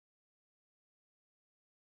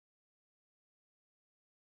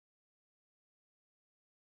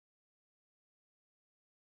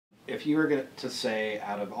if you were to say,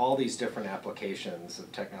 out of all these different applications of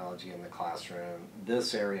technology in the classroom,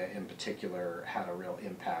 this area in particular had a real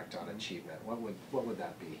impact on achievement, what would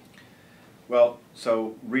that be? Well,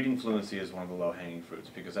 so reading fluency is one of the low-hanging fruits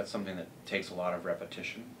because that's something that takes a lot of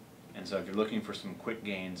repetition. And so if you're looking for some quick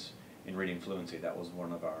gains in reading fluency, that was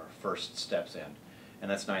one of our first steps in. And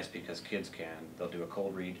that's nice because they'll do a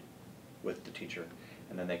cold read with the teacher,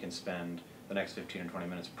 and then they can spend the next 15 or 20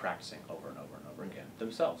 minutes practicing over and over and over again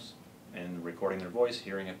themselves, and recording their voice,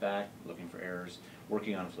 hearing it back, looking for errors,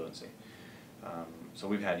 working on fluency. So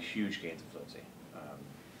we've had huge gains in fluency.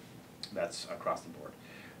 That's across the board.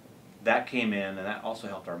 That came in, and that also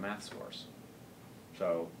helped our math scores.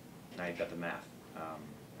 So now you've got the math.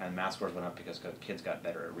 And math scores went up because kids got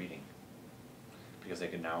better at reading, because they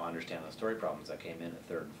could now understand the story problems that came in at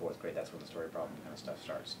 3rd and 4th grade. That's when the story problem kind of stuff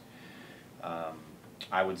starts.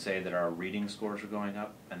 I would say that our reading scores are going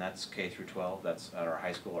up, and that's K through 12. That's at our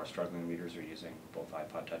high school. Our struggling readers are using both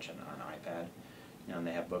iPod Touch and an iPad. You know, and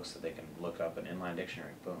they have books that they can look up an inline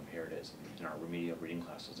dictionary. Boom, here it is. In our remedial reading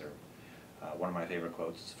classes, one of my favorite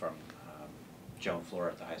quotes is from Joan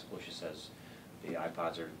Flora at the high school. She says, "The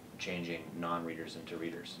iPods are changing non-readers into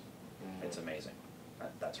readers." It's amazing.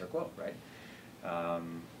 That's her quote, right?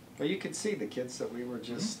 Well, you could see the kids that we were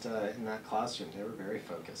just in that classroom. They were very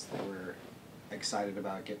focused. They were excited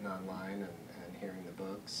about getting online and hearing the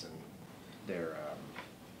books, and they're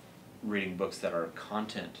reading books that are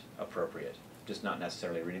content appropriate, just not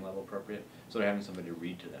necessarily reading level appropriate. So they're having somebody to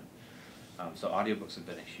read to them. So audiobooks have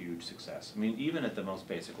been a huge success. I mean, even at the most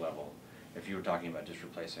basic level, if you were talking about just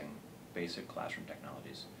replacing basic classroom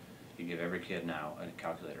technologies, you give every kid now a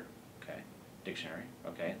calculator, okay, dictionary,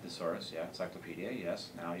 okay, thesaurus, yeah, encyclopedia,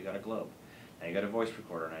 yes, now you got a globe. Now you got a voice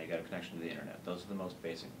recorder, now you got a connection to the internet. Those are the most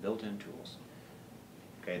basic built-in tools.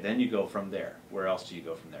 Okay, then you go from there. Where else do you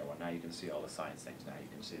go from there? Well, now you can see all the science things. Now you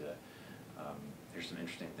can see there's some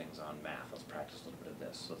interesting things on math. Let's practice a little bit of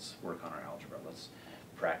this. Let's work on our algebra. Let's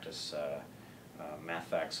practice math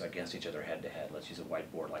facts against each other head to head. Let's use a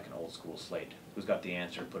whiteboard like an old school slate. Who's got the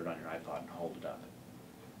answer? Put it on your iPod and hold it up.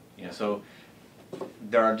 You know, so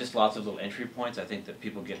there are just lots of little entry points. I think that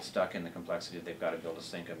people get stuck in the complexity that they've got to be able to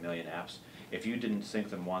sync a million apps. If you didn't sync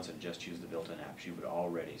them once and just use the built-in apps, you would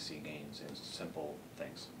already see gains in simple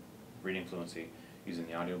things. Reading fluency, using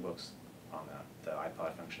the audiobooks on the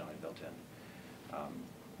iPod functionality built in.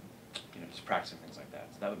 You know, just practicing things like that.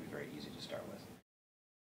 So that would be very easy to start with.